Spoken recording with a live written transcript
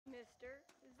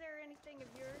of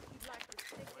yours you'd like to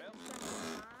stick in someone's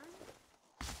mind?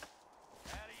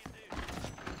 How do you do?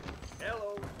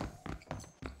 Hello.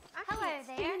 I can't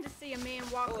stand to see a man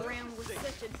walk around with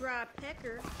such a dry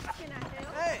pecker. Can I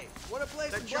help? Hey, wanna play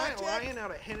That some giant blackjack? lion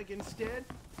out at Hennigan's dead,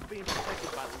 being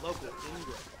protected by local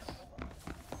ingrates.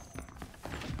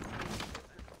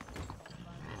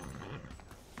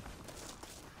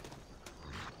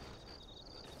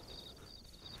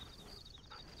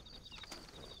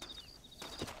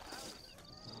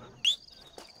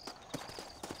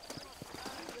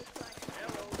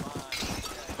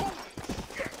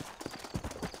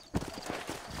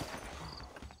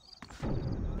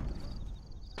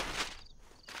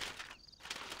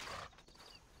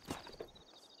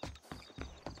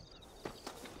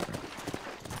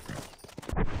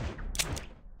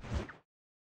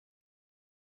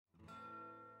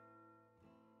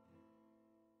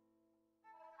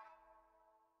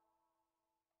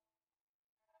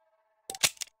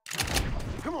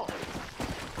 Come on!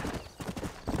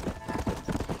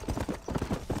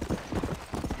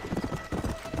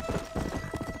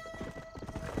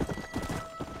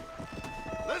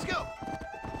 Let's go!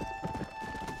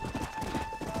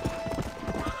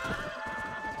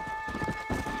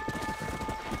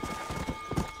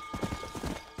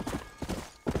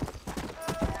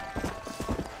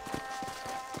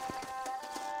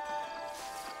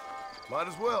 Might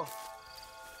as well.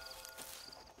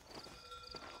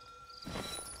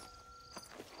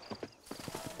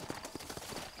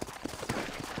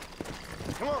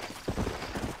 Come on.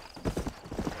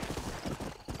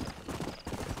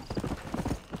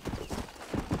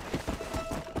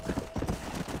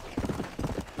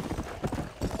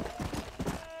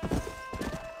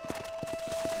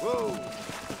 Whoa.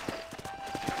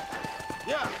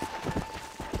 Yeah.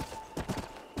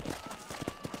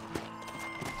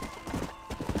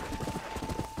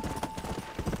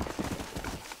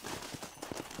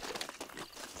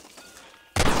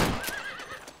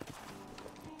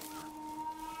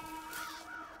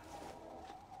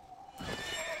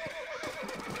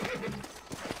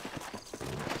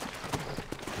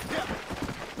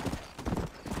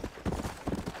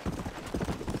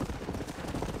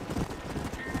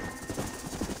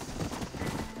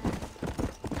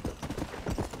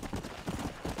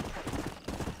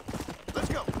 Let's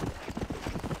go.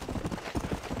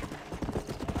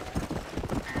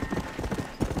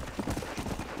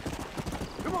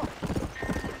 Come on.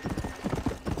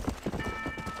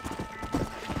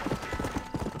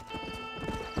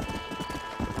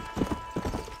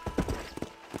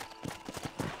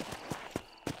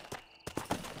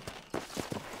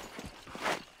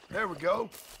 There we go.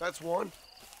 That's one.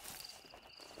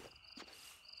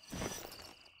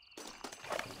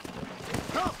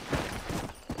 Come.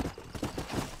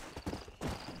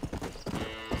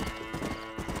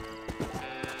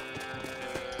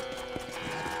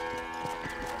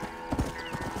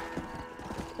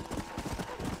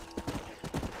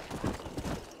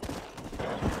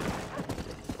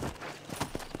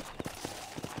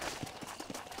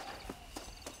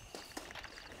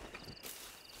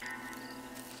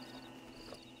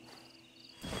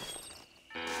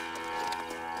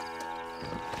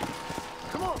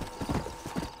 Come on.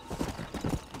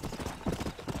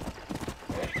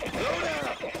 Slow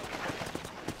down.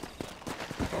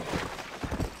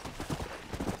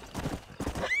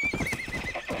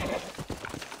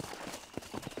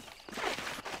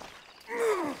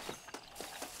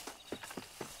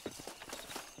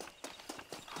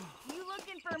 You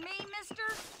looking for me, mister?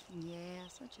 Yeah,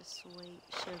 such a sweet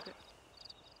sugar.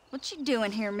 What you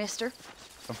doing here, mister?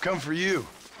 I've come for you.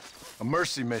 A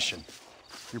mercy mission.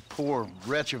 Your poor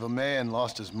wretch of a man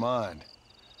lost his mind.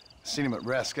 Seen him at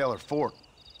Raskeller Fort.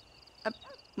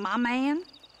 My man?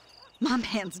 My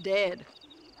man's dead.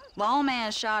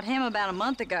 Lawman shot him about a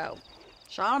month ago.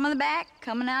 Shot him in the back,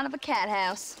 coming out of a cat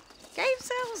house. Gave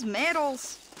himself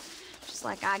medals. Just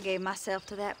like I gave myself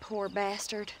to that poor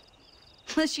bastard.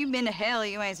 Unless you've been to hell,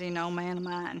 you ain't seen no man of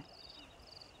mine.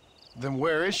 Then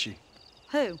where is she?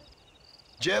 Who?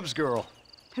 Jeb's girl.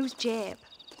 Who's Jeb?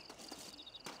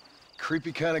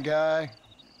 Creepy kind of guy.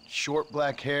 Short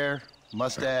black hair,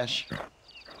 mustache.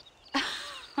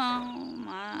 Oh,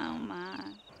 my, oh, my.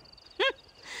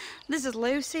 This is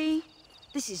Lucy.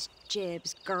 This is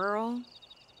Jeb's girl.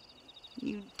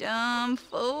 You dumb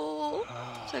fool.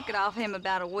 Took it off him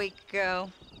about a week ago.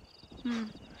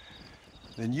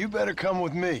 Then you better come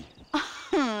with me.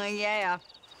 Yeah.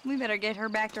 We better get her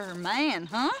back to her man,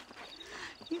 huh?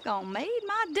 You gonna made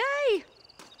my day.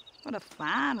 What a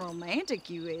fine romantic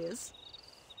you is.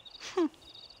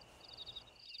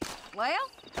 Well,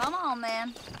 come on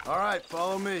then. All right,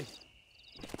 follow me.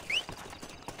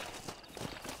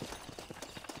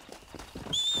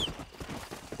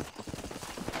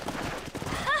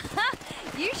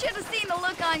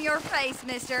 on your face,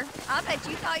 mister. I bet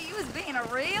you thought you was being a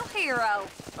real hero.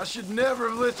 I should never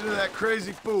have listened to that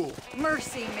crazy fool.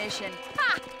 Mercy mission.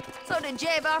 Ha! So did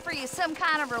Jeb offer you some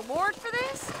kind of reward for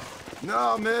this?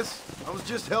 No, miss. I was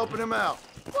just helping him out.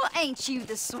 Well, ain't you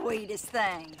the sweetest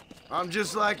thing? I'm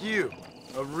just like you,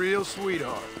 a real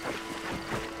sweetheart.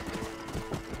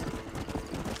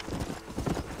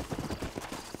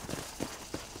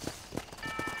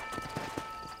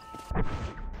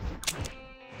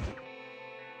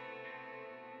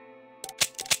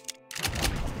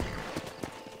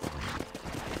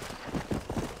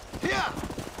 Yeah!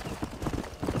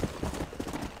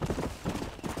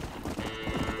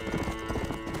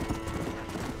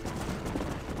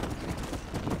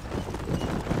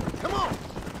 Come on!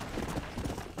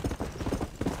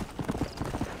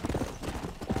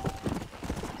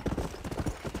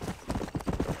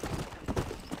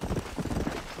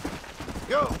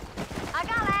 Go! I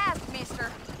gotta ask,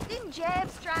 mister. Didn't Jeb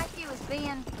strike you as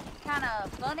being kind of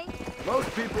funny?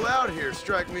 Most people out here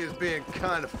strike me as being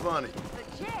kind of funny.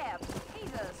 But Jeb,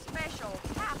 he's a special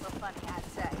type of funny, I'd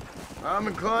say. I'm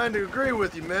inclined to agree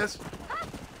with you, miss.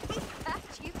 He got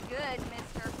you good,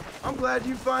 mister. I'm glad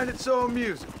you find it so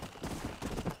amusing.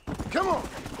 Come on!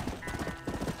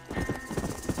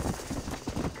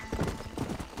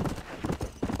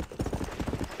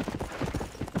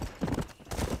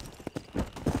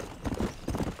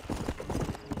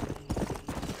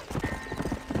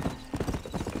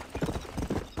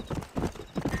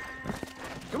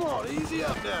 Come on, easy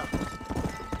up now.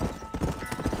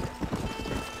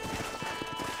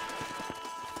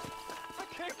 I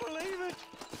can't believe it.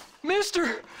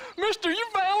 Mister, you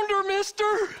found her, mister.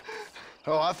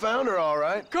 Oh, I found her all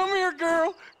right. Come here,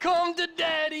 girl. Come to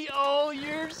daddy. Oh,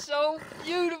 you're so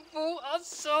beautiful.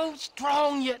 So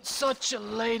strong, yet such a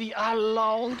lady. I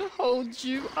long to hold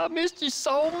you. I missed you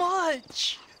so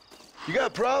much. You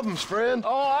got problems, friend?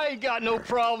 Oh, I ain't got no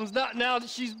problems, not now that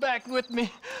she's back with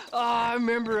me. Oh, I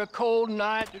remember a cold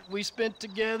night that we spent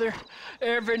together.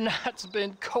 Every night's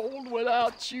been cold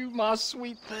without you, my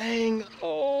sweet thing.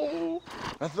 Oh.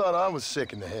 I thought I was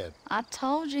sick in the head. I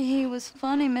told you he was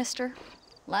funny, mister.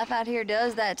 Life out here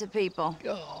does that to people.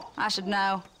 Oh. I should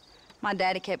know. My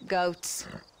daddy kept goats.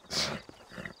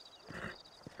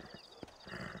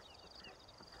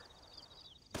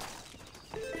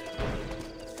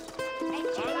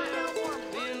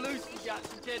 Me and Lucy got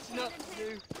some catching up to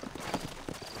do.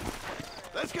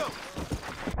 Let's go.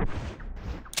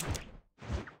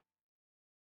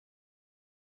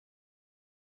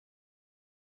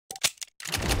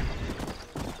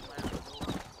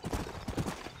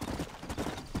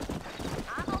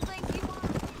 I don't think you want...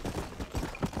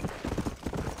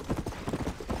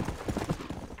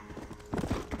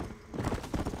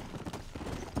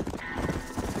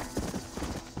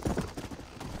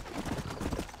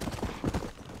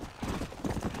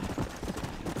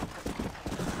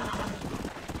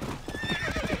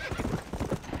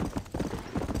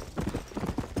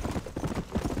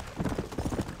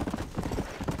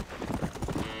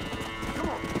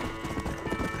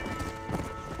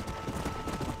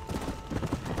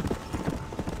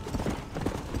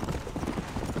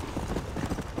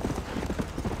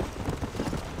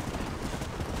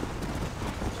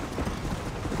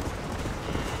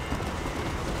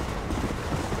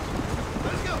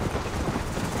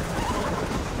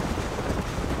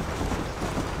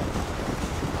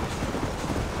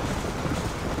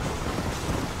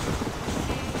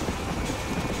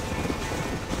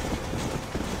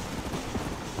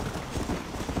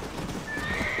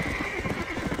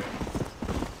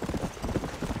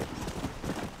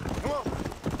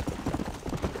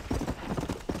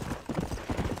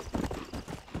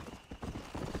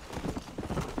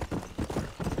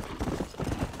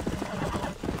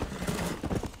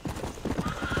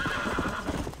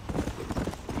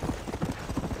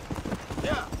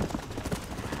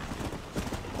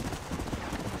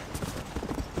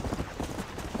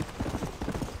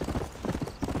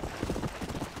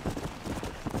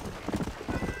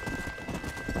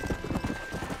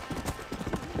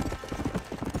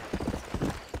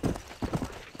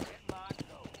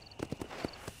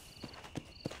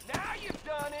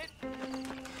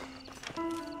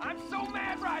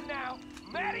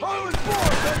 I was born!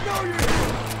 I know you're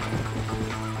here!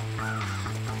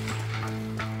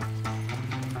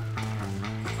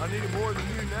 I need it more than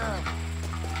you now.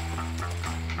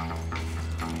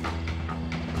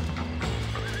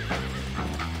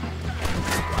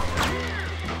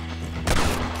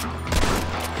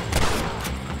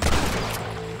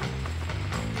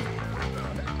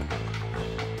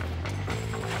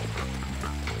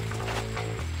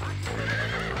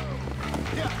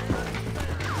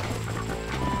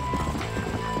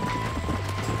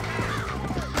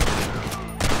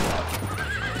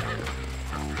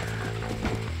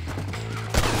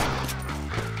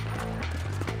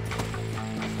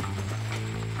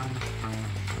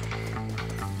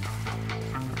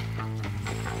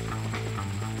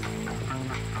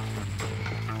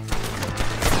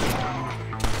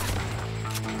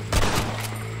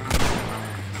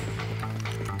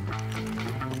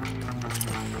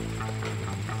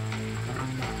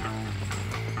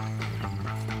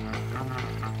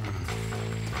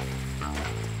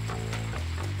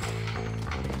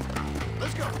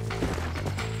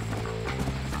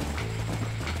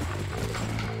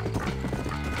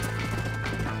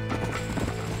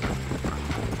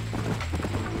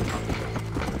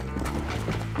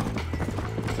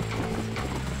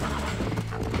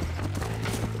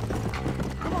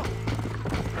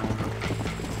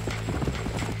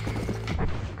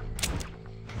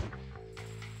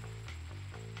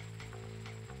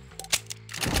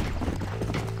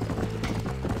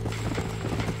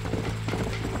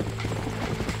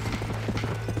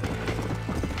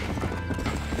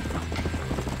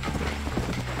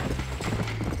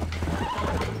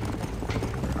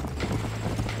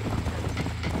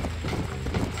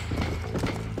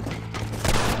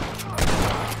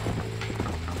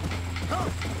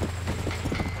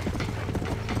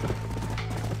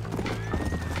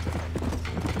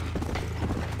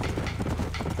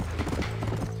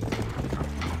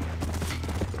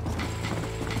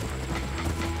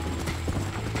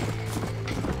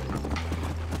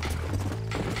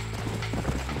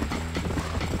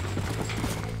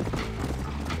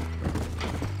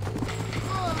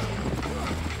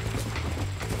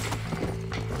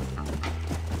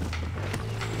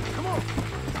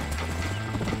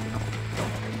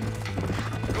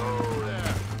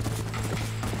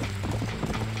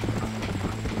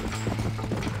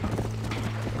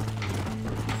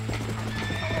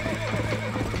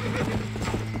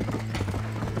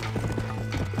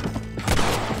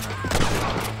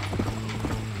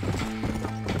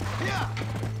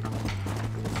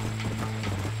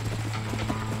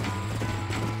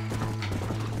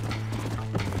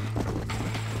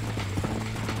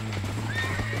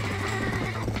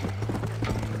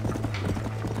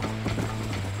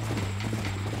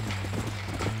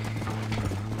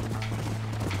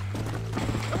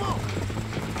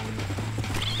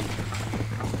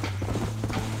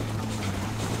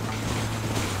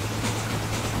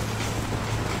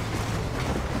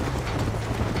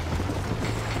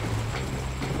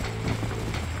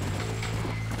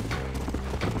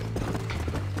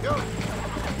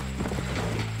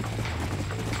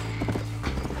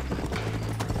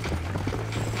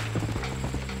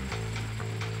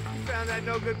 That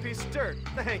no good piece of dirt.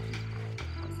 Thank you.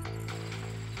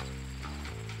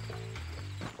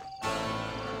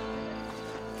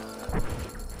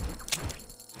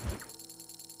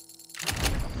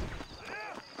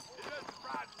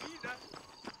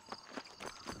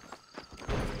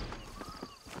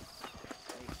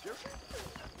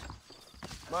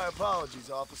 My apologies,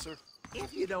 officer.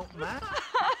 If you don't mind.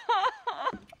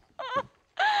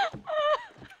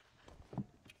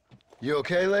 You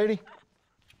okay, lady?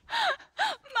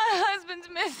 My husband's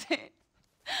missing.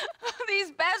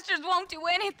 These bastards won't do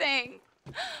anything.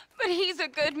 But he's a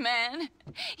good man.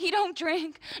 He don't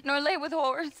drink nor lay with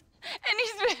whores. And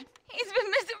he's been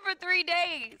missing for 3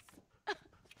 days.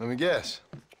 Let me guess.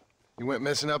 You went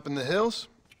missing up in the hills?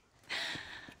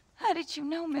 How did you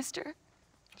know, mister?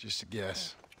 Just a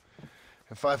guess.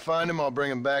 If I find him, I'll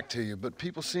bring him back to you, but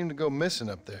people seem to go missing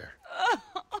up there. Oh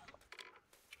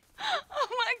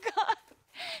my God.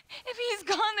 If he's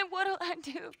gone, then what'll I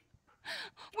do?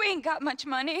 We ain't got much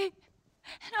money. And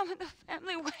I'm in the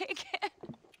family way again.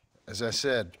 As I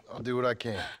said, I'll do what I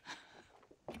can.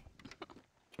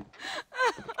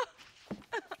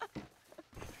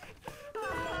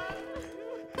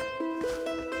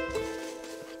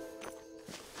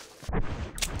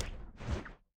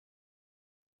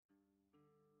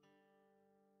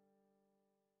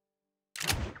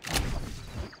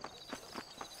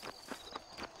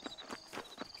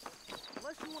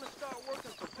 Unless you want to start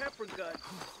working for Pepper Gut.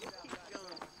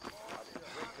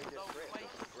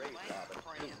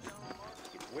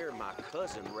 Where my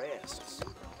cousin rests.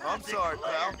 I'm sorry,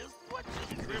 pal.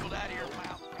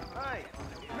 Hey,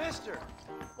 mister,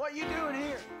 what you doing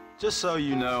here? Just so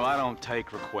you know, I don't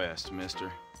take requests,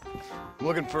 mister. I'm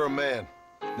looking for a man.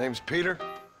 Name's Peter.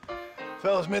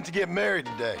 Fella's meant to get married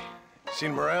today.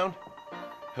 Seen him around?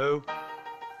 Who?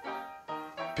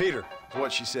 Peter, is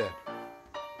what she said.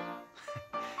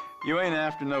 You ain't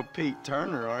after no Pete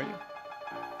Turner, are you?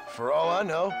 For all I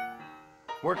know.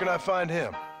 Where can I find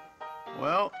him?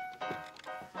 Well,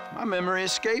 my memory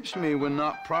escapes me when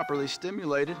not properly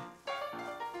stimulated.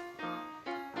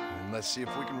 And let's see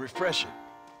if we can refresh it.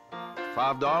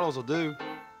 $5 will do.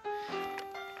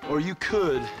 Or you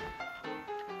could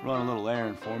run a little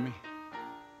errand for me.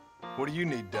 What do you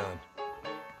need done?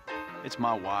 It's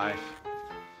my wife.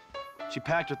 She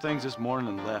packed her things this morning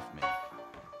and left me.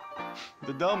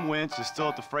 The dumb wench is still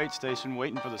at the freight station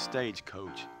waiting for the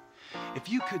stagecoach. If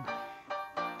you could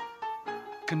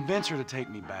convince her to take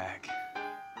me back.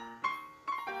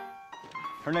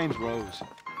 Her name's Rose.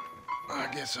 I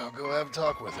guess I'll go have a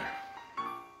talk with her.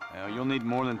 Now, you'll need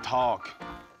more than talk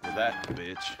with that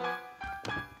bitch.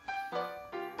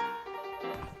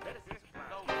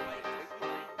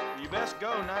 You best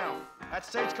go now. That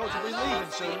stagecoach will be leaving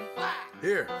soon.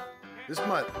 Here, this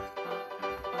might...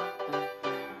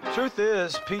 Truth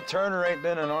is, Pete Turner ain't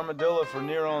been an armadillo for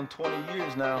near on 20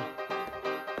 years now.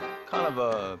 Kind of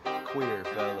a queer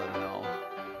fella and all.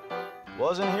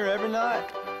 Wasn't here every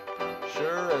night.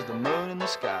 Sure as the moon in the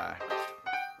sky.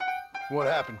 What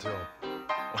happened to him?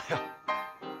 Well,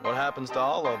 what happens to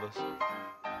all of us?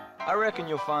 I reckon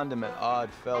you'll find him at Odd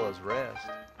Fella's Rest.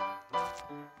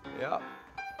 Yep.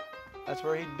 That's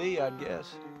where he'd be, I'd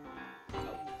guess.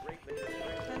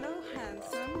 Hello,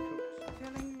 handsome.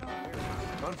 Feeling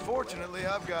low? Unfortunately,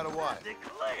 I've got a wife.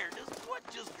 Declare, just what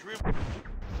just dribbled?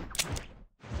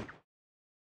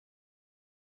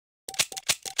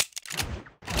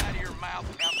 Out of your mouth,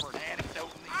 out for an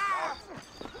anecdote in these parts.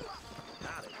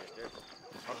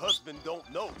 Her husband don't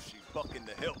know she's bucking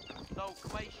the hill. So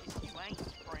gracious, you ain't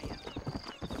his friend.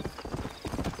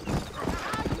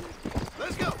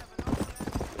 Let's go!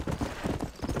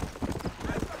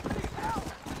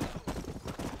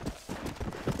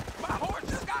 My horse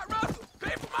just got rustled!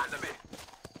 Clear from under me!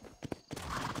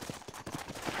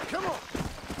 Come on!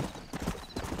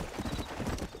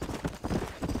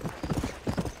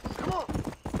 Come on!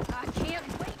 I can't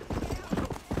wait.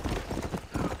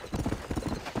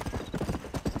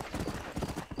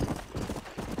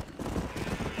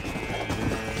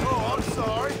 Oh, I'm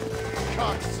sorry.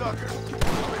 Cocksucker.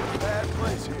 I'm in a bad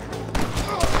place here.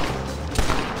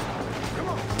 Come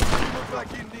on. You look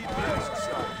like you need the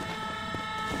exercise.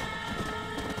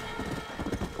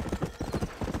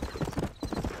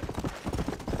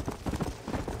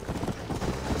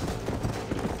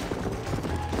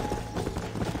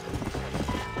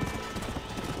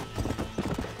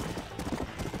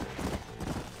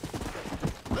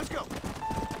 Let's go.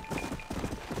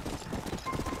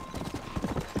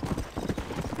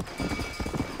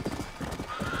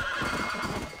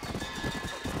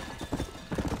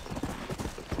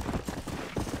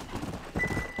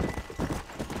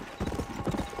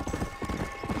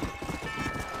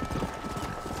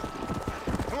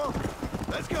 Come on.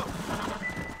 Let's go.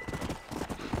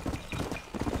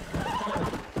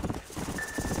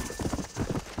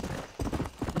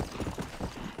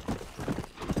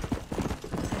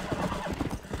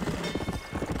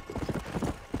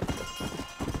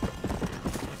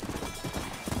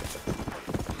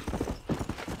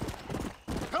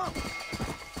 Come.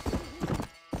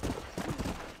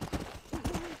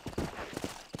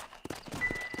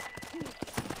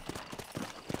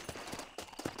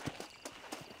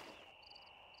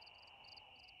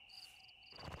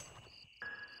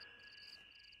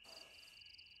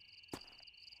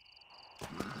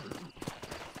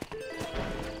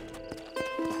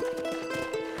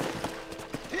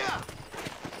 Yeah.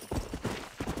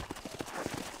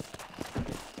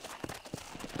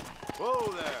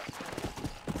 Whoa there.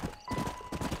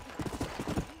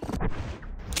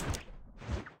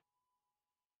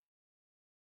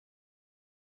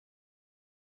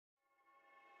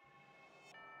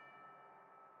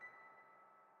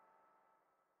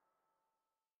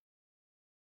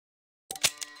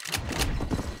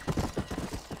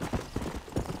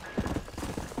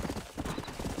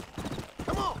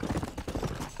 Come on.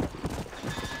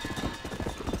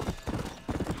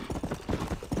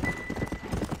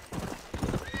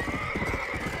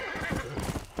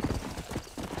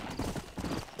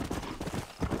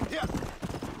 Yeah.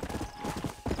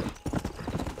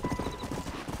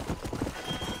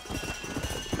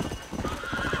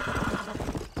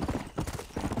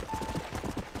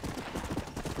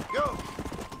 Go.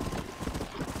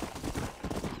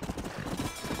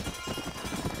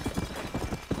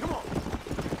 Come on.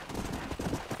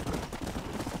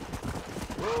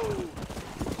 Whoa.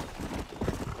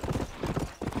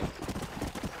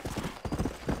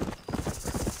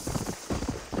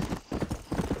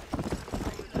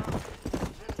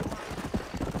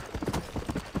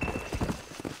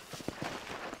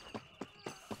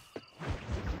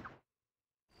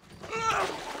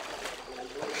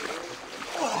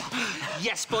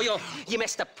 Yes, boyo, you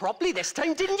messed up properly this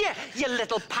time, didn't you? You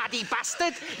little paddy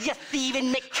bastard. You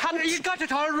thieving McCunt. You got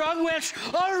it all wrong, Welsh.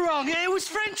 All wrong. It was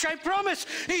French, I promise.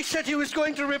 He said he was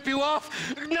going to rip you off.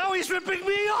 Now he's ripping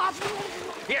me off.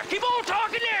 Here, keep on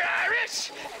talking there,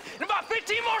 Irish! In about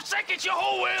 15 more seconds, your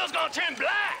whole world's gonna turn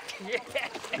black!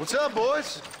 What's up,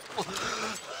 boys?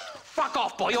 Fuck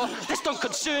off, boyo. This don't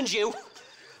concern you.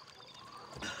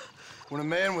 When a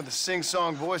man with a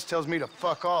sing-song voice tells me to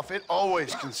fuck off, it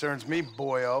always concerns me,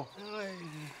 boyo.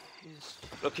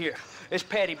 Look here. This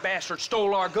Paddy bastard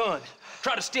stole our gun.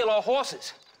 Tried to steal our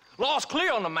horses. Law's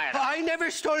clear on the matter. I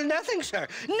never stole nothing, sir.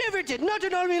 Never did, not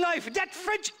in all my life. That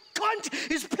French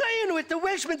cunt is playing with the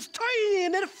Welshman's tiny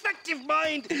and ineffective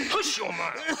mind. Hush your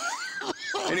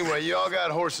mouth. Anyway, you all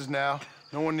got horses now.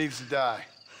 No one needs to die.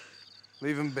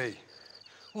 Leave him be.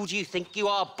 Who do you think you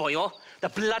are, boyo? The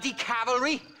bloody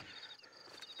cavalry?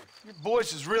 Your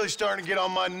voice is really starting to get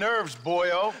on my nerves,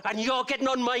 boyo. And you're getting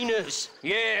on my nerves.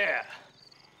 Yeah.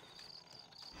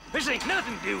 This ain't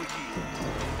nothing to do with you.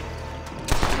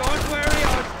 Don't worry,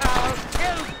 old pal.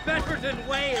 Hell's better than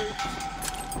Wales.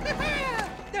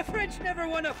 The French never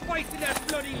won a fight in their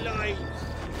bloody lives.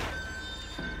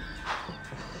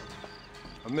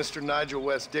 Mr. Nigel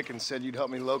West Dickens said you'd help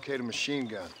me locate a machine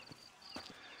gun.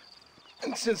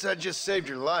 And since I just saved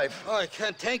your life... I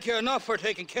can't thank you enough for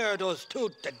taking care of those two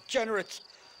degenerates.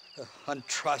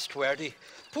 Untrustworthy,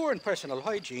 poor in personal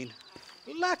hygiene,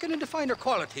 lacking in the finer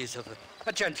qualities of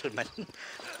a gentleman.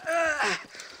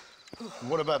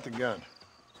 What about the gun?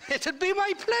 It'd be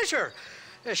my pleasure.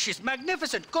 She's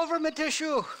magnificent, government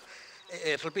issue.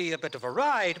 It'll be a bit of a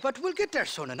ride, but we'll get there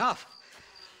soon enough.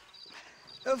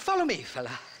 Follow me,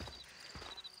 fella.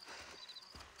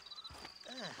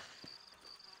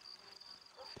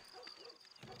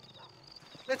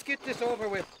 Let's get this over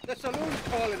with. The saloon's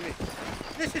calling me.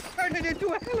 This is turning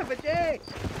into a hell of a day.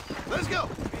 Let's go.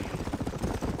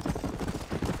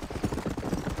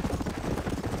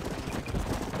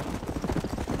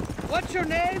 What's your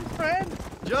name, friend?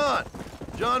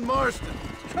 John Marston.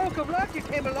 Stroke of luck you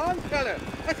came along, fella.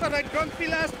 I thought I'd drunk me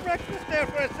last breakfast there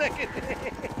for a second.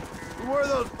 Who were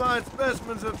those fine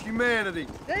specimens of humanity?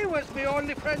 They was me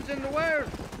only friends in the world.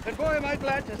 And boy, am I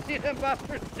glad to see them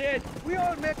bastards dead. We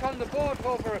all met on the boat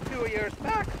over a few years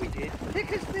back, we did.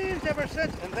 Thick as thieves ever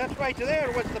since, and that's right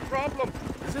there was the problem.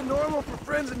 Is it normal for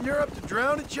friends in Europe to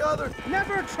drown each other?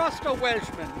 Never trust a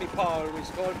Welshman, me pa always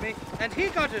told me. And he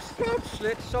got his throat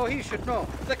slit, so he should know.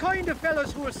 The kind of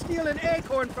fellows who will steal an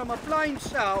acorn from a blind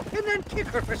sow and then kick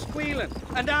her for squealing.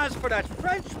 And as for that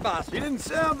French bastard... He didn't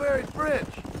sound very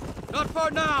French. Not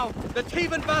for now. The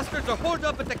thieving bastards are holed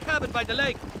up at the cabin by the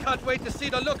lake. Can't wait to see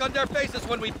the look on their faces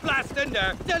when we blast in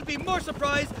there. They'll be more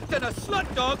surprised than a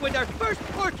slut dog with their first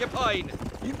porcupine.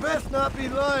 You best not be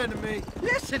lying to me.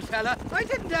 Listen, fella, I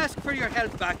didn't ask for your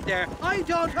help back there. I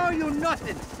don't owe you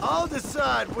nothing. I'll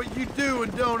decide what you do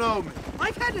and don't owe me.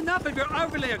 I've had enough of your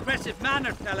overly aggressive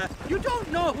manner, fella. You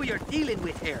don't know who you're dealing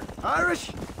with here.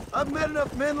 Irish, I've met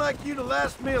enough men like you to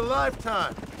last me a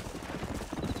lifetime.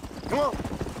 Come on.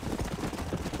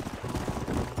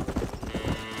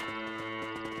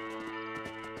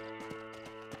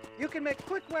 You can make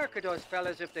quick work of those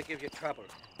fellas if they give you trouble.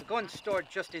 The gun's stored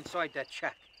just inside that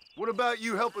shack. What about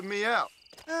you helping me out?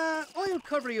 I'll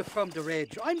cover you from the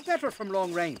ridge. I'm better from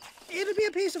long range. It'll be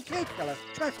a piece of cake, fella.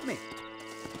 Trust me.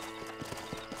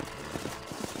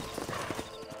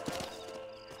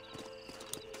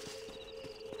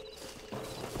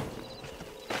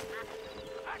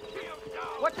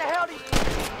 What the hell do you...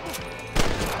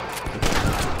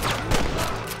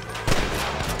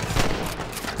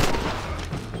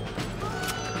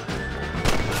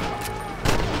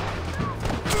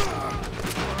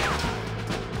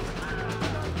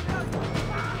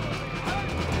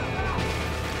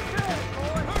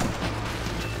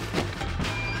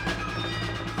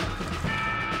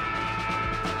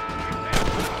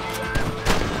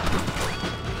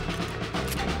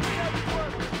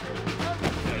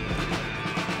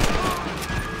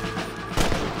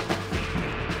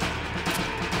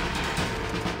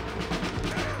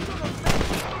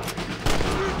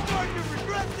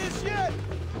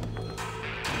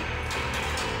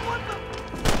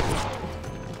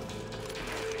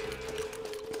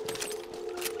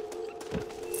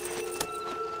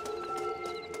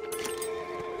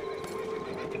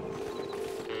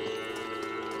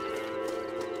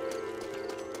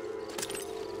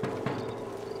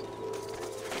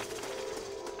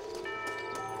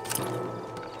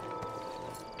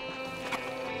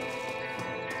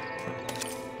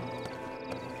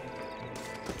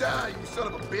 Die, you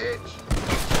son of a bitch!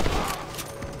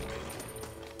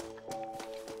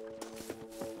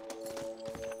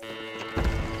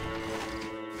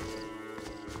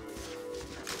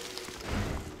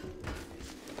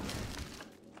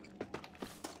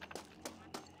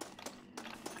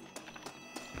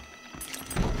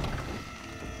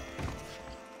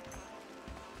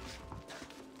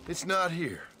 It's not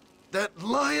here. That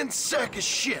lying sack of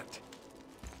shit!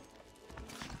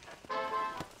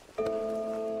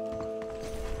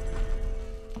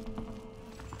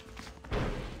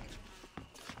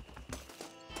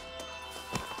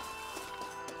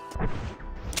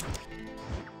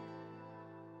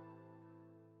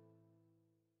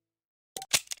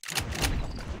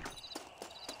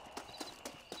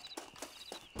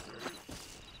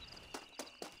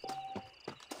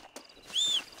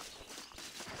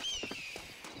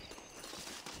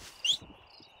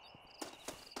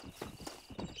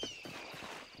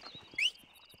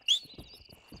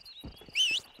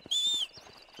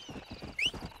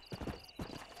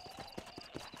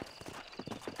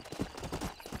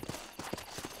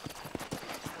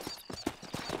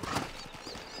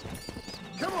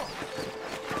 Come on.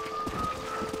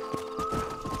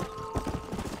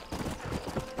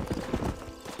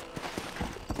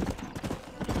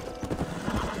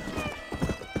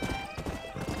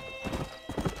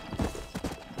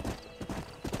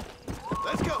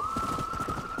 Let's go.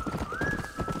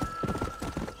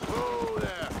 Whoa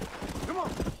there. Come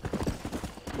on.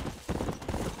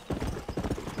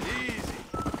 Easy.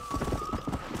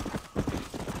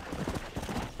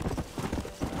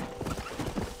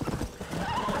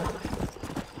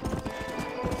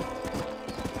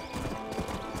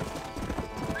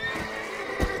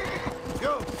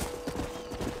 Go.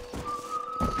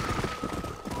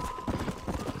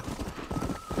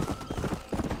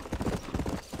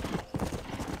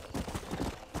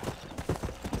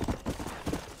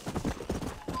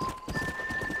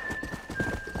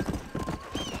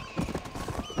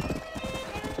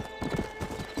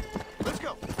 Let's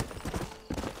go.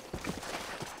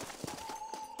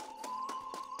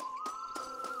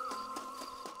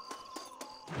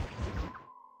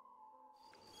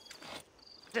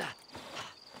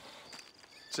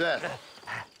 Seth,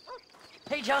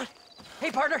 Hey, John.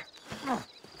 Hey, partner.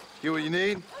 get what you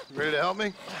need? Ready to help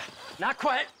me? Not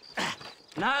quite.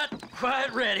 Not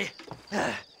quite ready.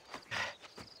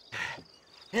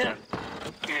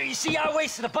 You see, I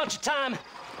wasted a bunch of time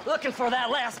looking for that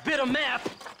last bit of map.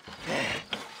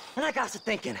 And I got to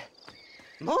thinking,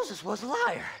 Moses was a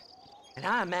liar. And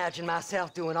I imagined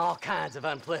myself doing all kinds of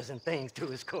unpleasant things to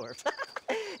his corpse.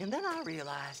 And then I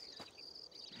realized...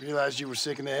 Realized you were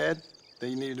sick in the head? That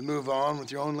you needed to move on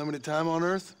with your own limited time on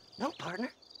Earth? No,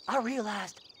 partner. I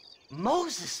realized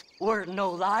Moses weren't no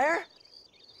liar.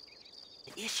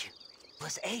 The issue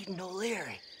was Aiden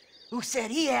O'Leary, who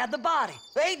said he had the body.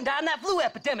 Aiden died in that flu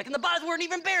epidemic, and the bodies weren't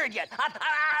even buried yet.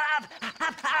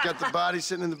 Got the body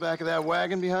sitting in the back of that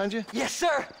wagon behind you? Yes,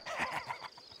 sir.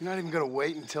 You're not even gonna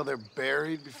wait until they're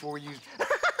buried before you...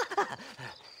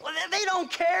 Well, they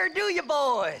don't care, do you,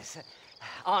 boys?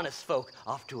 Honest folk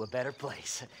off to a better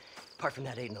place. Apart from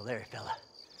that Aiden O'Leary fella,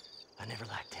 I never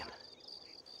liked him.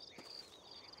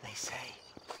 They say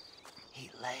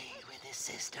he laid with his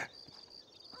sister.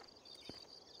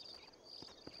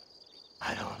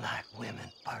 I don't like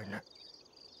women, partner.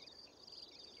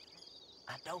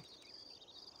 I don't.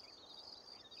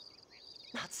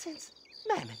 Not since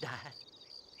Mammy died.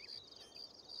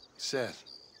 Seth,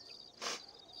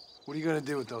 what are you gonna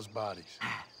do with those bodies?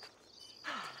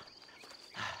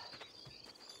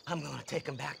 I'm gonna take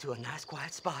them back to a nice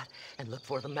quiet spot and look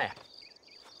for the map.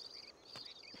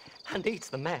 I needs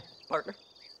the map, partner.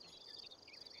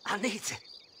 I needs it.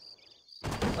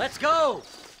 Let's go!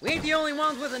 We ain't the only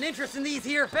ones with an interest in these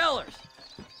here fellers.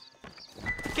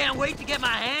 Can't wait to get my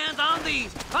hands on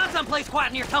these. Find someplace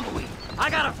quiet near Tumbleweed. I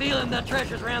got a feeling the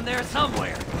treasure's around there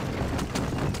somewhere.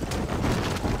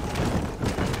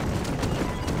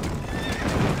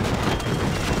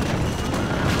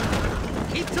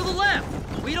 Keep to the left.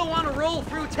 We don't want to roll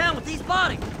through town with these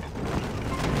bodies.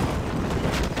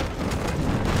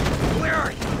 Where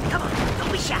are you? Come on,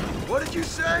 don't be shy. What did you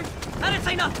say? I didn't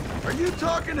say nothing. Are you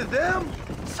talking to them?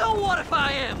 So what if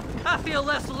I am? I feel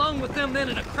less alone with them than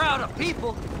in a crowd of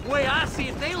people. The way I see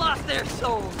it, they lost their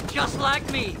souls, just like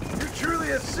me. You're truly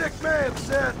a sick man,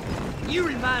 Seth. You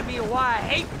remind me of why I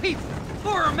hate people.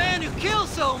 For a man who kills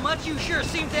so much, you sure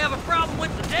seem to have a problem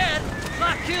with the dead.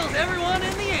 Life kills everyone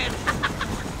in the end.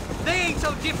 They ain't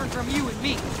so different from you and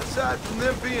me. Aside from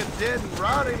them being dead and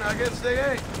rotting, I guess they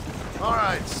ain't. All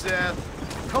right, Seth.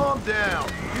 Calm down.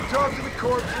 You talk to the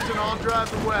corpses and I'll drive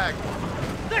the wagon.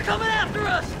 They're coming after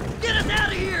us! Get us out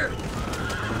of here!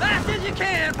 Fast as you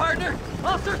can, partner!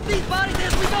 I'll search these bodies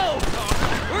as we go!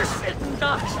 We're sitting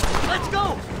ducks! Let's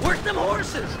go! Where's them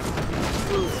horses?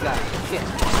 Who's got hit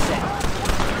set?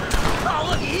 Oh,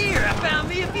 look here! I found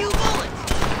me a few bullets!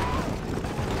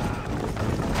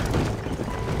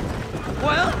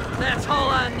 Well, that's all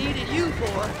I needed you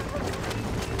for.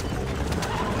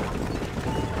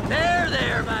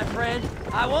 There, my friend.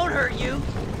 I won't hurt you.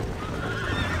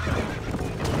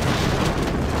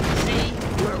 See?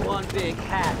 We're one big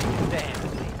happy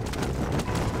family.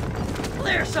 Well,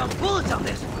 there's some bullets on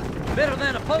this one. Better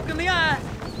than a poke in the eye.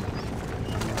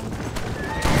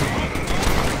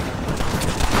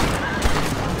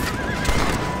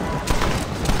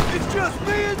 It's just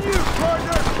me and you,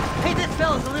 partner! Hey, this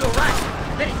fella's a little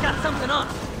right. Bet he's got something on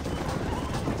him.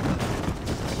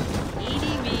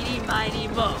 Eeny, meeny, miny,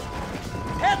 mo.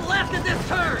 Head left at this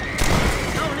turn.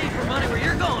 No need for money where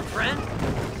you're going, friend.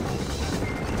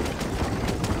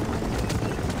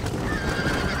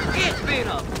 It's been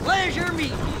a pleasure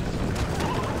meeting you.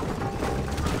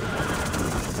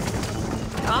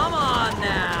 Come on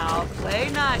now. Play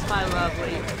nice, my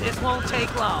lovely. This won't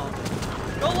take long.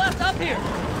 Go left up here.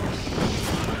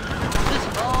 This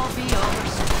will all be over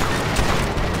soon.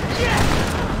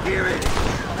 Yes! Here it is!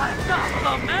 I stopped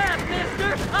the man,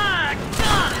 mister! I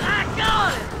got it! I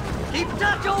got it! Keep in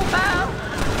touch, old pal!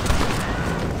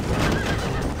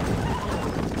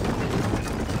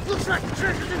 Looks like the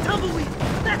treasure's in Tumbleweed.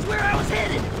 That's where I was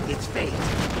headed. It's fate.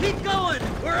 Keep going.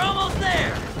 We're almost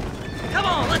there. Come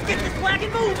on, let's get this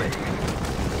wagon moving.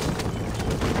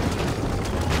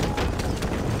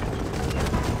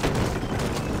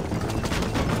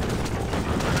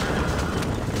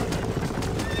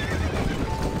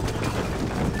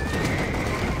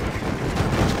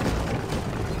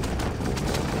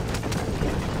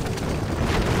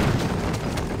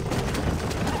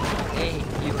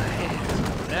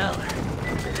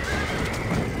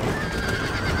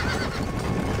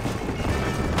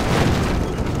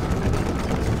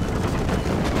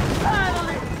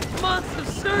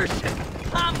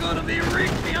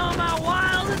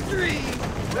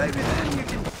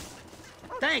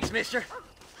 Thanks, mister.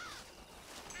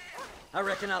 I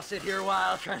reckon I'll sit here a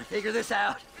while trying to figure this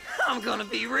out. I'm gonna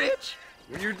be rich.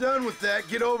 When you're done with that,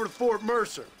 get over to Fort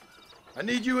Mercer. I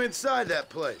need you inside that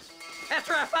place.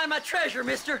 After I find my treasure,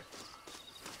 mister.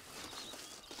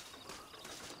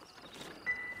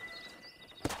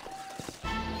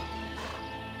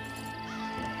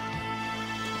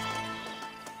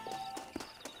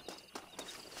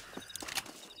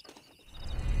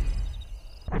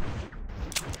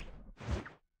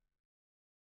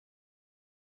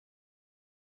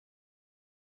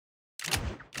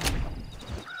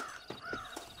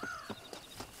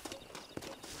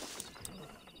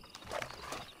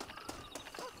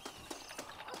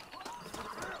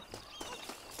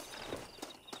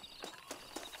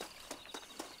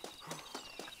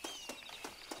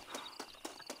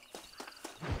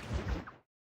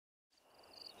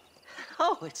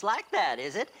 Oh, it's like that,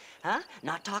 is it? Huh?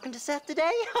 Not talking to Seth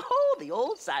today? Oh, the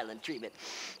old silent treatment.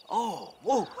 Oh,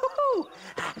 whoa, whoo-hoo.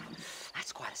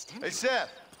 That's quite a stint. Hey,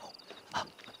 Seth.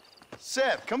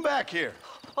 Seth, come back here.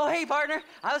 Oh, hey, partner.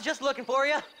 I was just looking for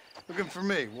you. Looking for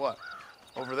me? What?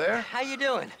 Over there? How you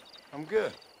doing? I'm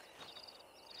good.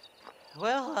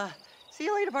 Well, see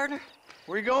you later, partner.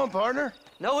 Where you going, partner?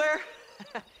 Nowhere.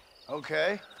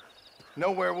 Okay.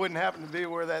 Nowhere wouldn't happen to be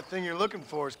where that thing you're looking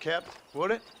for is kept,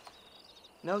 would it?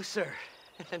 No, sir.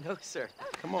 No, sir.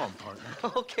 Come on, partner.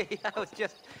 Okay, I was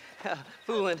just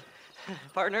fooling.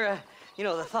 Partner, you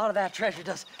know, the thought of that treasure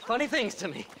does funny things to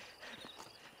me.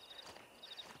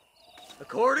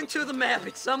 According to the map,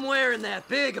 it's somewhere in that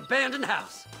big abandoned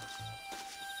house.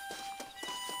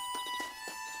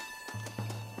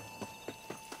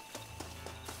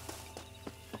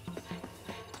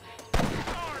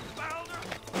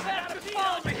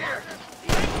 Follow me here.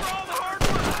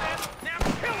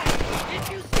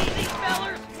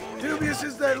 Dubious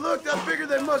as they looked, I figured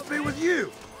they must be with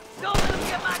you. Don't let them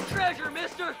get my treasure,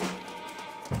 mister!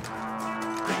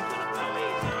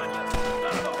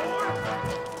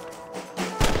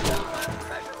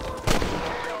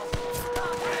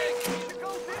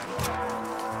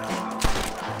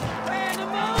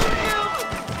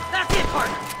 That's it,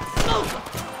 partner! Smoke them!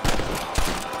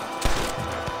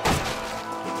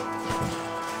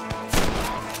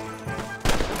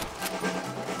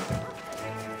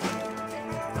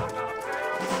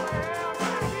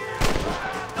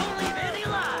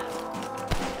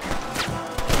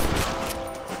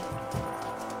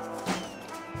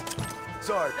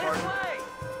 Sorry, partner.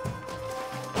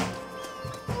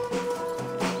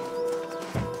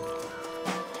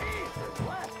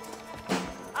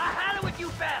 I had it with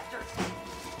you bastards!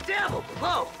 Devil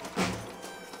below!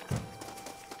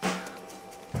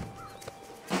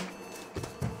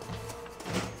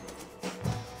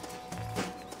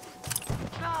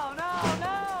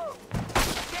 No!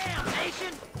 Damn,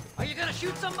 nation! Are you gonna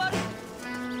shoot somebody?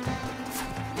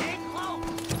 Get close!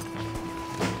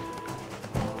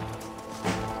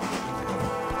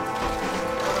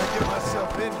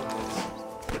 Myself into this.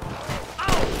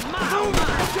 Oh, my!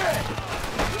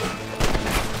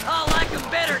 I like him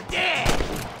better dead!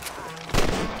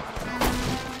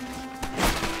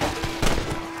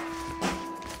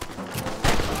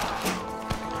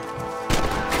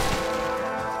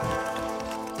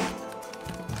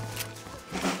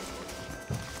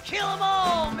 Kill them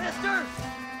all, mister!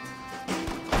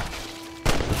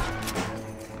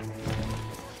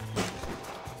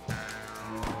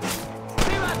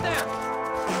 Be right there!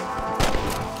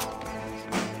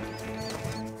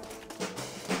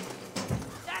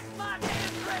 That's my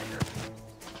damn treasure!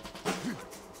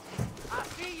 I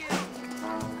see you!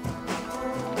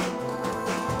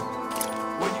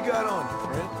 What you got on you,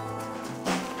 friend?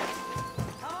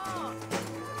 Come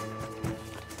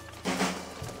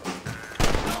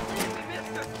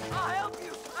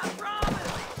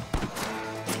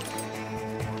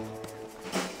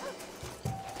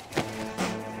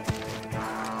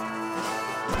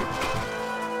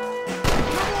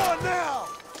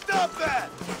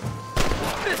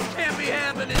This can't be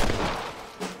happening!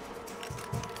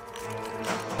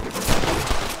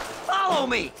 Follow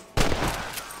me!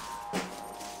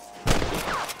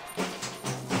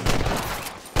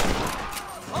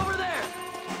 Over there!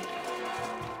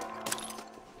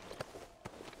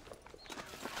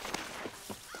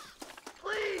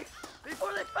 Please!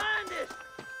 Before they find it!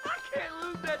 I can't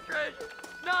lose that treasure!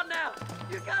 Not now!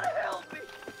 You gotta help me!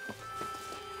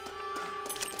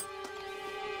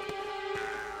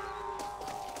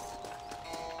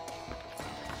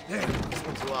 Damn, this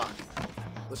one's locked.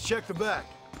 Let's check the back.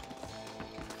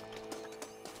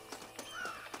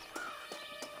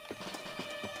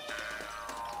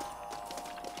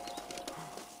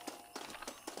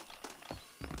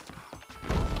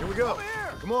 Here we go.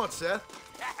 Come on, Seth.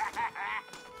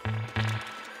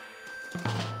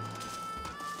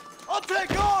 I'll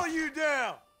take all of you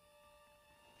down!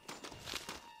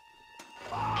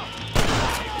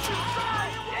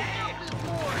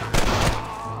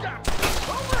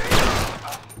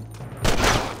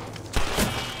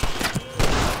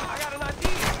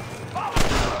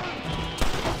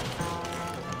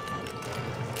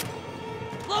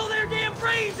 Blow their damn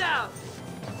brains out!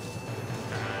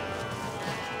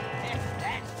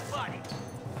 That's funny.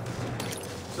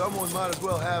 Someone might as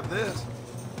well have this.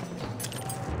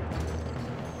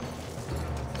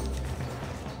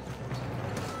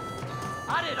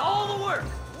 I did all the work!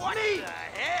 What the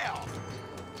hell?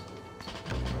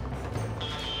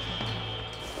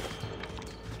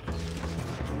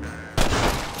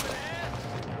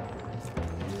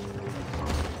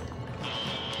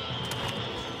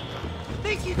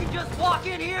 Think you can just walk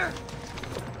in here?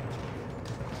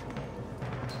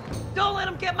 Don't let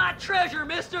them get my treasure,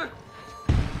 mister!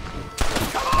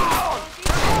 Come on!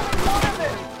 There's only one of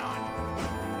them!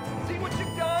 See what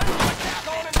you've done? It's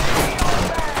gonna be all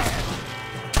bad!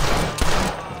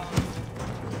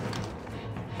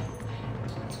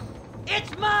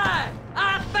 It's mine!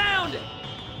 I found it!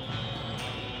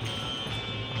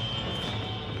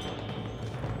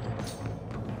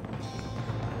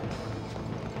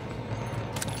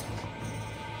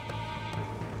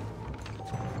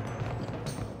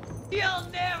 You'll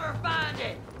never find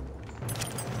it!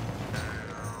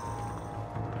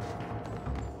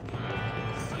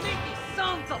 Sneaky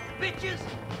sons of bitches!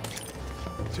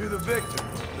 To the victor,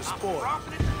 the sport.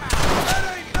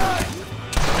 That ain't done!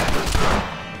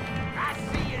 I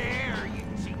see you there, you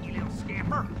cheeky little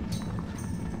scamper.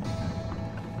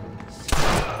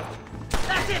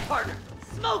 That's it, partner!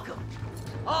 Smoke 'em!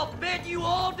 I'll bed you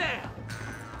all down!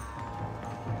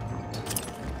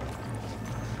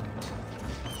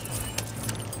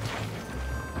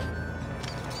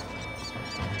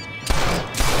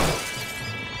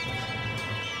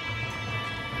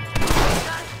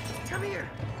 Guys, come here!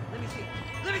 Let me see!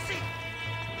 Let me see!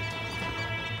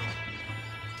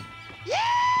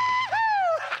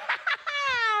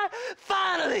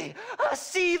 Finally, I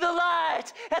see the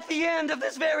light at the end of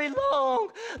this very long,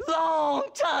 long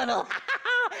tunnel.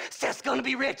 Seth's gonna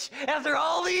be rich after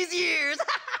all these years.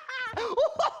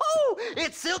 Woo-hoo-hoo!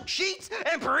 It's silk sheets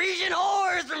and Parisian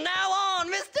whores from now on,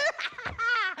 mister.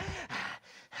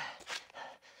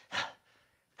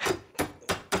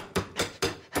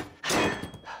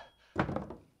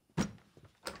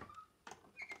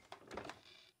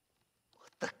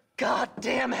 What the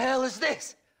goddamn hell is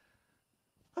this?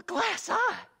 A glass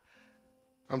eye?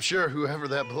 I'm sure whoever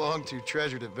that belonged to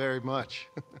treasured it very much.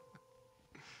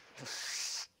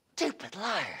 Stupid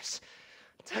liars.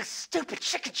 Those stupid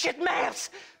chicken shit maps.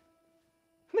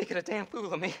 Making a damn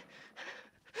fool of me.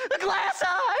 A glass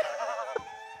eye!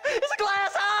 It's a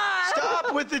glass eye!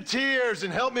 Stop with the tears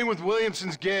and help me with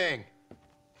Williamson's gang.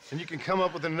 And you can come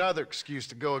up with another excuse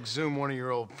to go exhume one of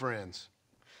your old friends.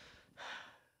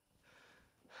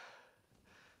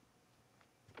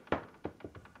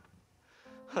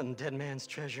 Hunting dead man's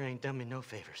treasure ain't done me no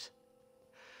favors.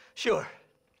 Sure.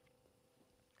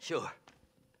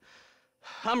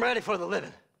 I'm ready for the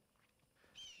living.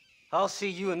 I'll see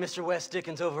you and Mr. West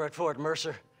Dickens over at Fort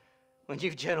Mercer when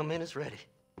you gentlemen is ready.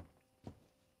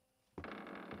 Can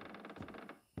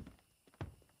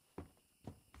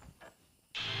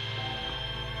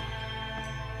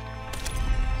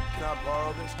I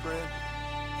borrow this, friend?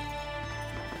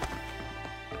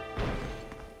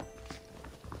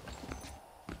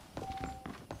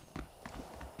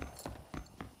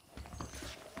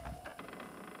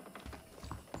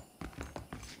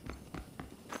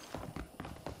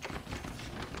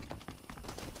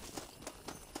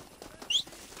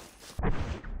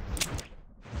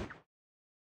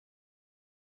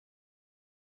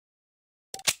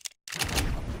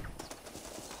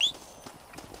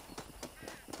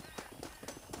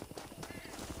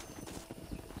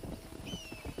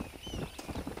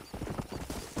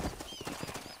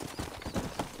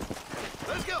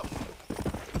 Let's go!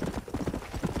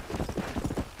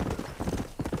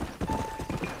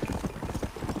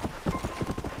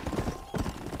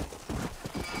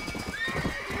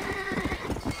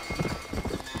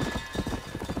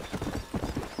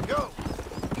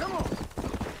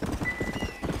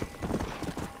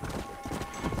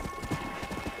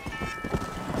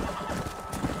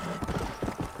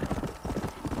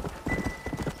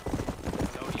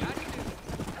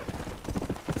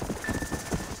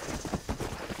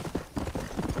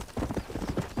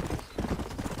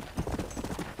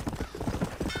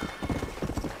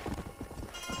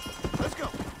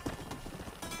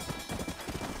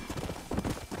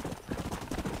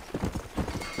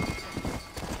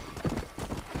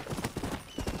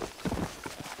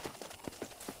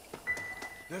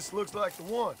 This looks like the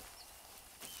one.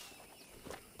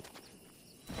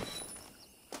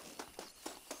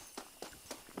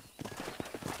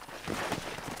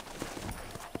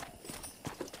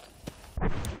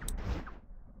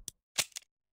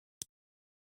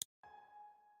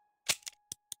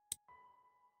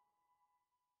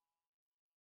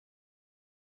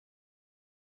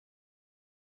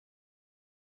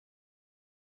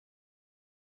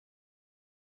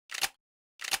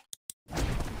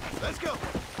 Let's go!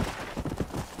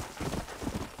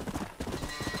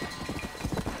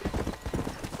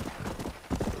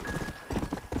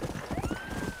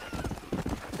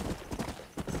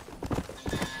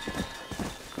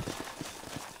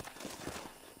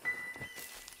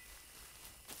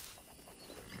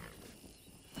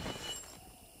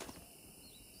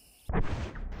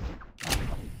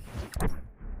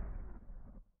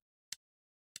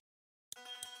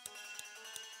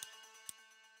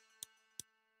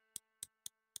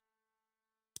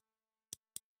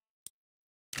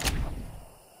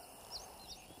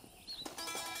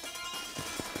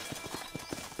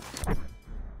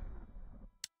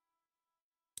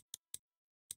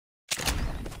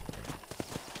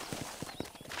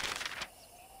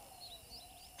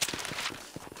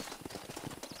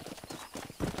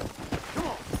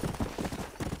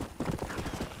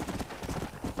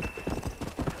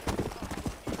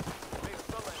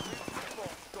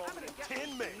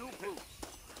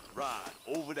 Ride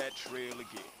over that trail again.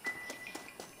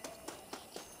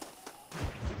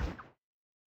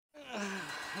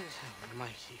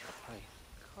 Mighty fine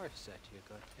course that you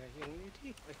got there, young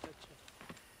lady. I thought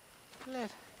you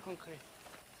left hungry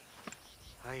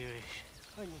Irish.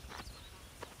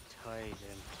 Tie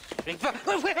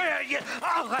them. Where are you?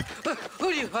 Oh,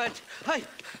 who do you want?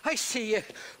 I see you.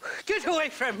 Get away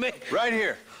from me. Right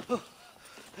here.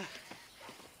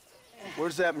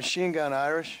 Where's that machine gun,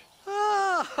 Irish?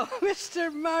 Oh,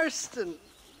 Mr. Marston.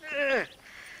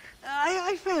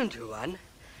 I found you one.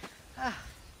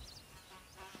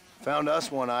 Found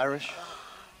us one, Irish.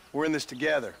 We're in this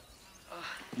together.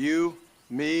 You,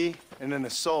 me, and an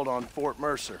assault on Fort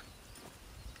Mercer.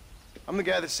 I'm the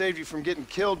guy that saved you from getting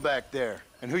killed back there,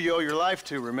 and who you owe your life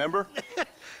to, remember?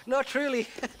 Not really.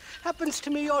 Happens to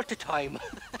me all the time.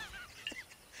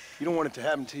 You don't want it to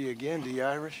happen to you again, do you,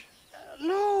 Irish?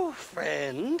 No,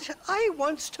 friend. I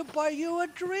wants to buy you a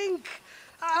drink.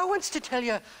 I wants to tell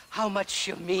you how much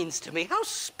you means to me, how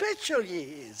special you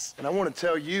is. And I want to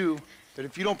tell you that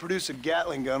if you don't produce a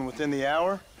Gatling gun within the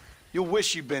hour, you'll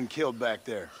wish you'd been killed back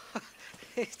there.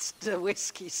 It's the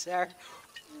whiskey, sir.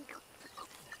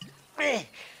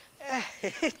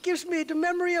 It gives me the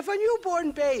memory of a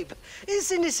newborn babe,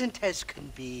 as innocent as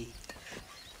can be.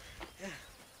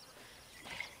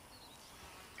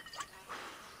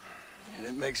 And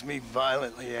it makes me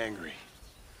violently angry.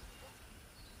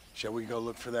 Shall we go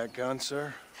look for that gun,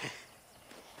 sir?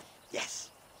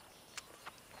 Yes.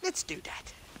 Let's do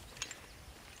that.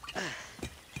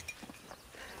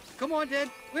 Come on,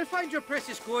 then. We'll find your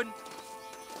precious gun.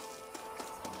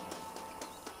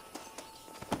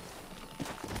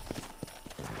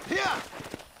 Here!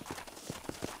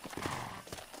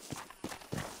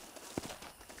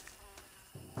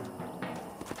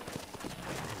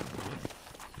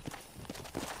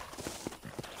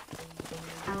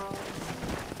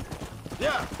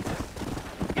 Yeah!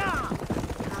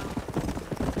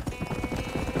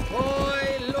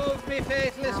 I love me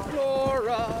faithless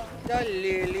Flora, the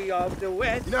lily of the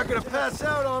West. You're not gonna pass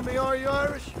out on me, are you,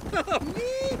 Irish?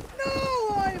 Me?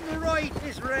 No, I'm right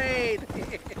as rain.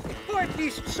 Or at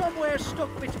least somewhere stuck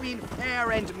between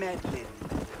fair and meddling.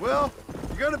 Well,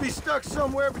 you're gonna be stuck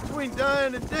somewhere between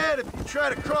dying and dead if you try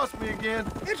to cross me again.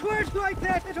 It weren't like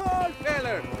that at all,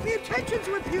 feller. Me intentions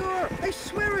were pure. I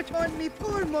swear it on me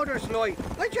poor mother's life.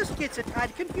 I just gets a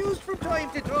tad confused from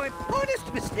time to time.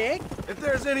 Honest mistake. If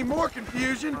there's any more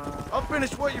confusion, I'll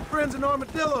finish what your friends in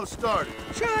Armadillo started.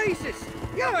 Jesus!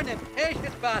 You're an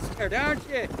impatient bastard, aren't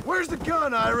you? Where's the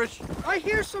gun, Irish? I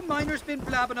hear some miners been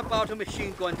blabbing about a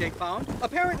machine gun they found.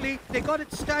 Apparently, they got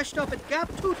it stashed up at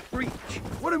Gap-Tooth Breach.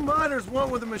 What do miners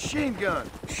want with a machine gun?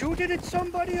 Shoot it at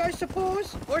somebody, I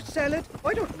suppose? Or sell it?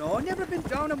 I don't know. Never been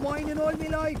down a mine in all my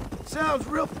life. Sounds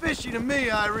real fishy to me,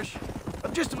 Irish.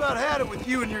 I've just about had it with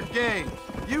you and your games.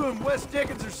 You and Wes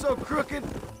Dickens are so crooked,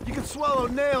 you can swallow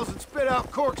nails and spit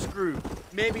out corkscrews.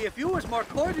 Maybe if you was more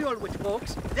cordial with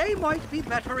folks, they might be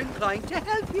better inclined to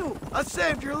help you. I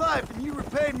saved your life and you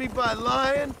repaid me by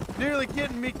lying, nearly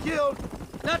getting me killed.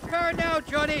 Not fair now,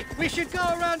 Johnny. We should go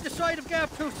around the side of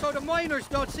Gap-Tooth so the miners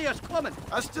don't see us coming.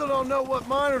 I still don't know what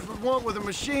miners would want with a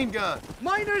machine gun.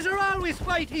 Miners are always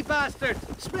fighty bastards.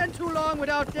 Spend too long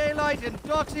without daylight and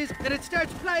doxies and it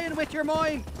starts playing with your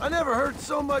mind. I never heard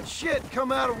so much shit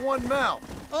come out of one mouth.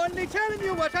 Only telling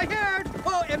you what I heard.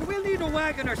 Oh, and we'll need a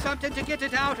wagon or something to get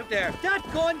it out of there. That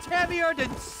gun's heavier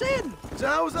than sin. So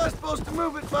how was I supposed to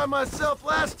move it by myself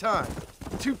last time?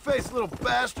 Two-faced little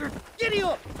bastard. Giddy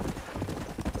up!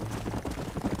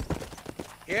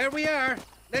 Here we are.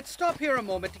 Let's stop here a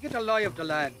moment to get a lie of the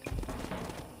land.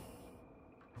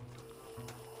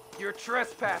 You're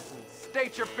trespassing.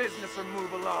 State your business or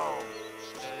move along.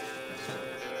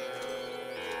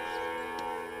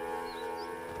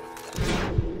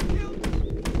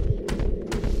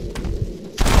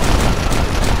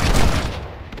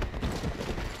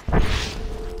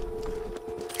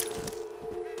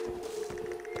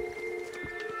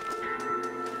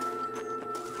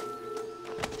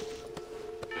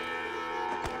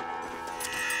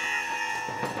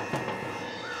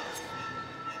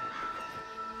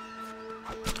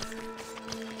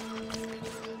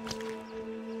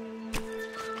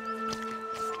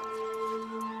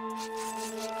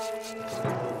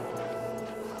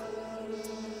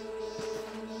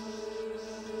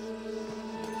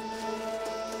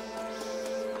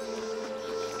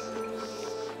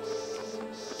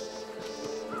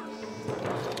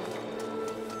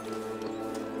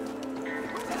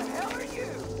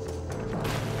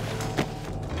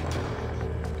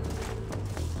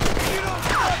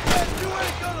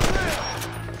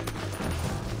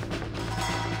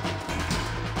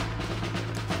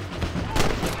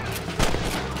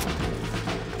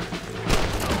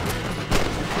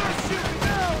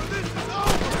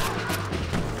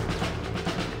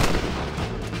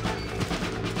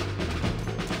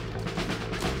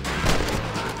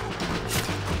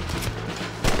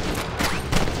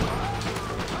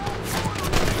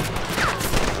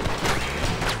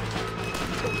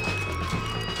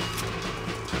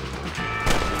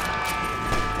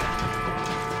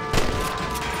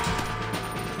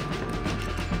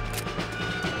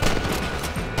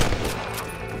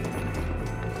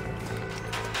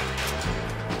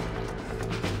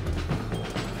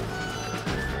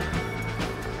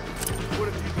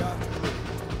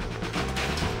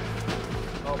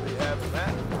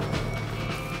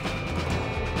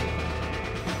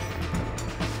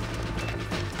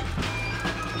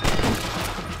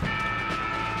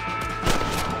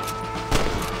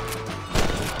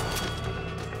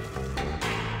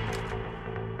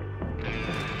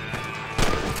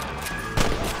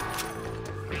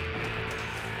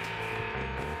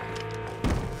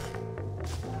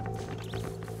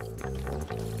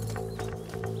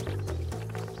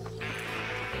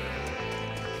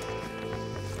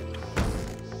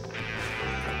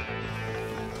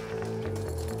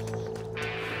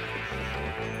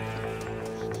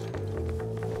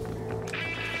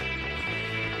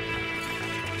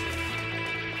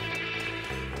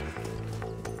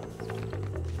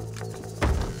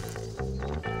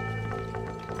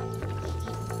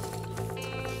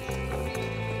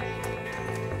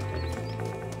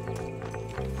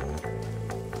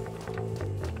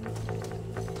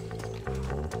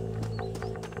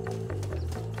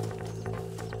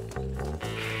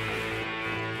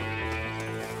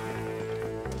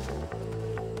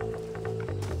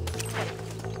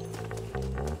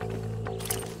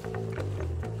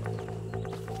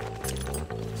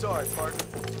 Sorry, partner.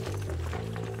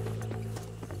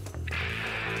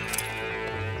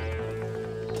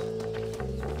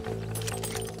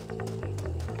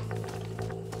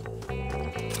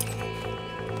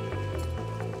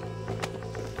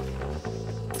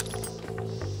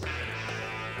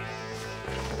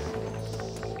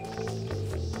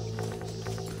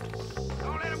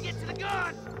 Don't let him get to the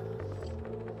gun!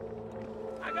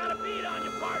 I got a beat on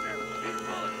you, partner. These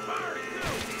bullets firing too.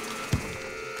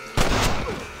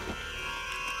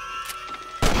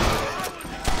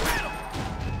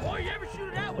 Boy, you ever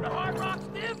shoot it out with a hard rock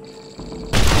stiff?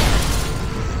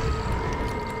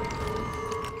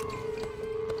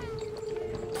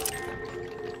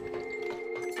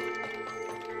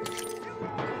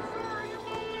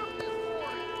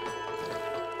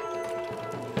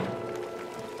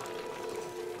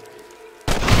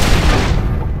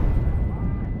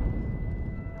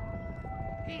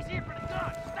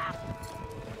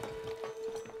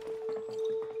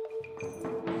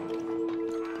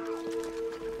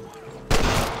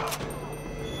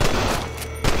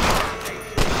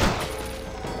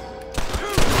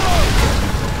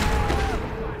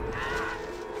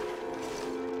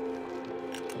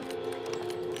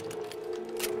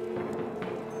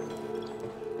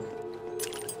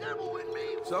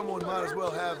 Someone might as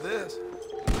well have this.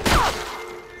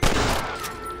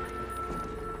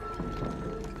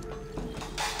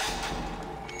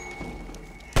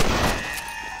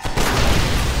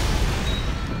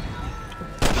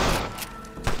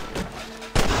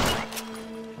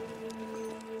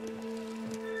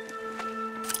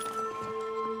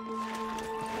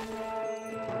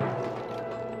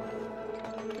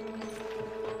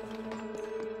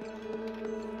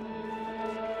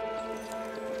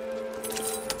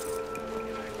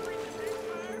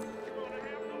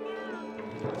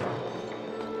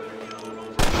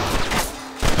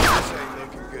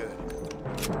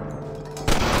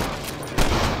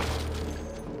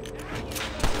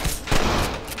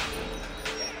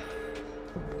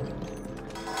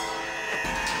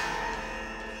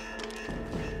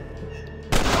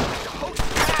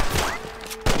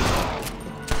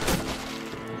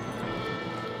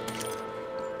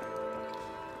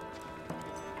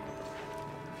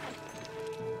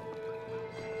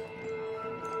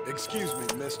 Excuse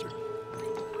me, mister.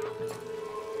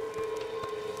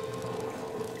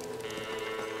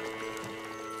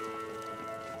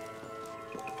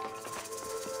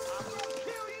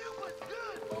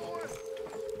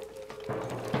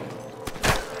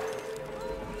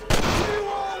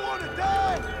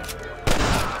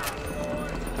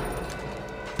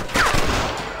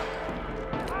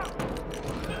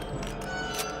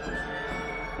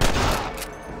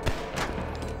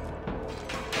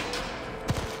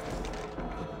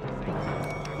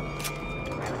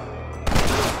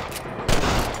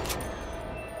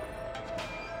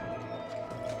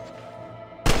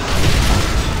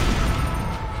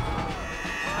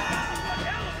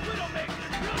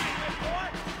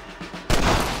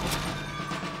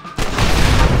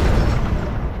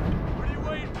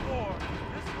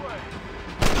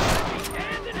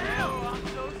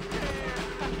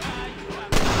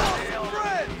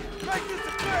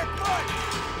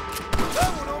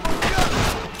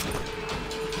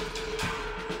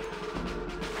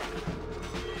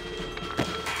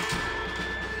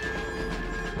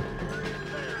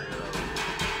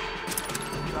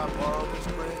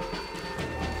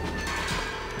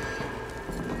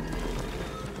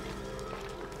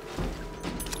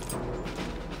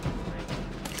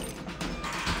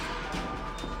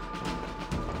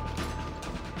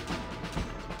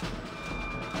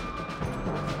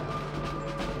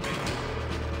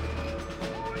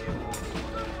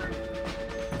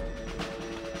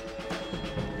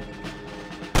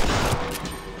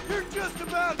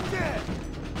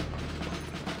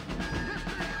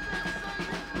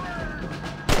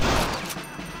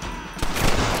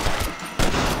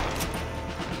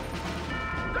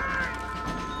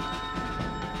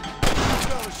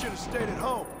 Stayed at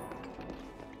home.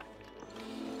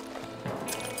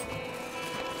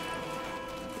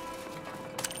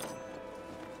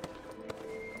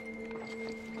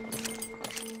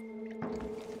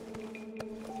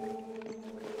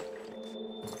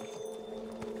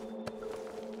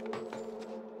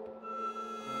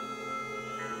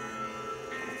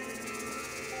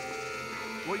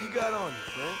 What you got on you,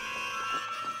 Frank?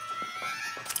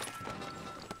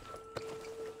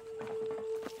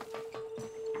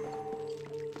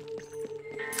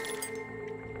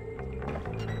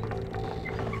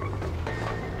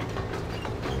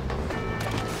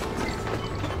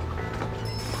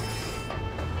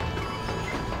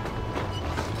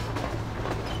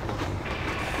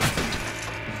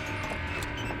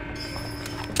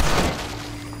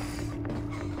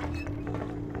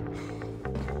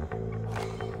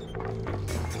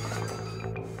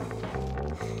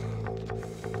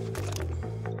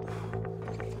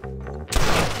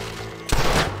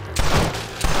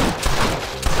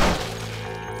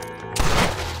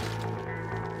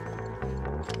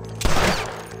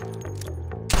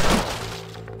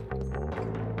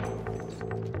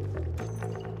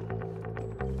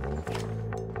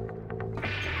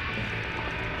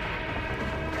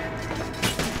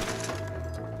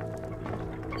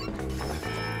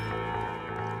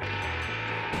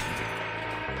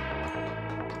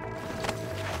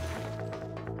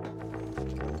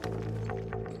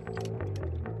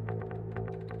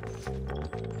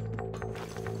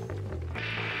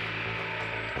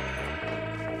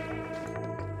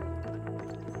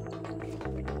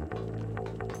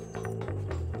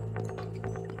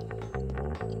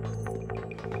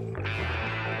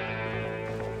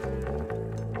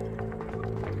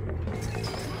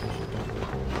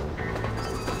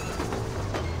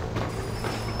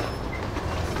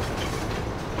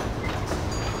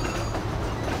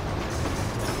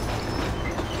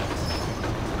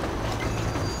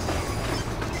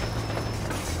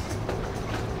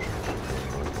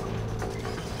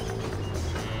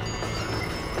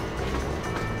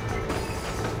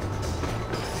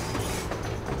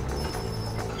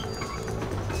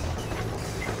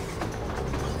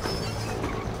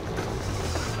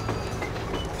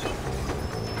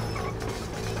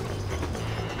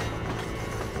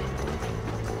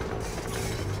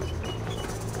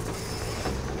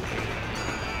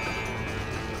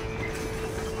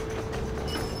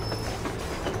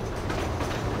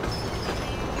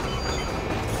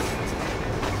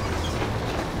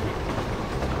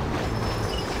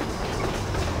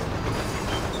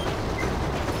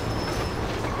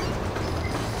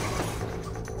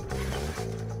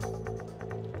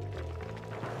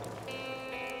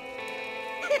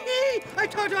 me! I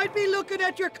thought I'd be looking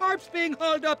at your corpse being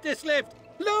hauled up this lift.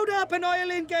 Load up and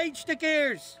I'll engage the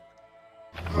gears.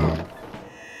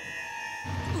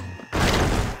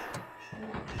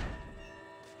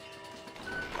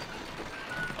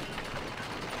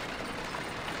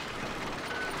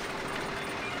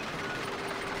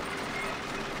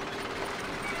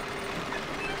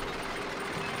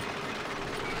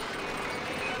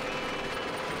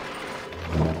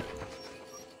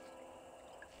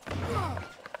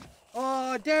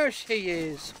 Oh, there she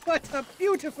is. What a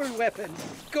beautiful weapon.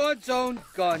 God's own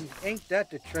gun. Ain't that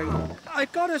the truth? I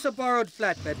got us a borrowed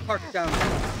flatbed parked down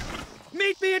there.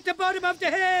 Meet me at the bottom of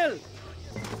the hill.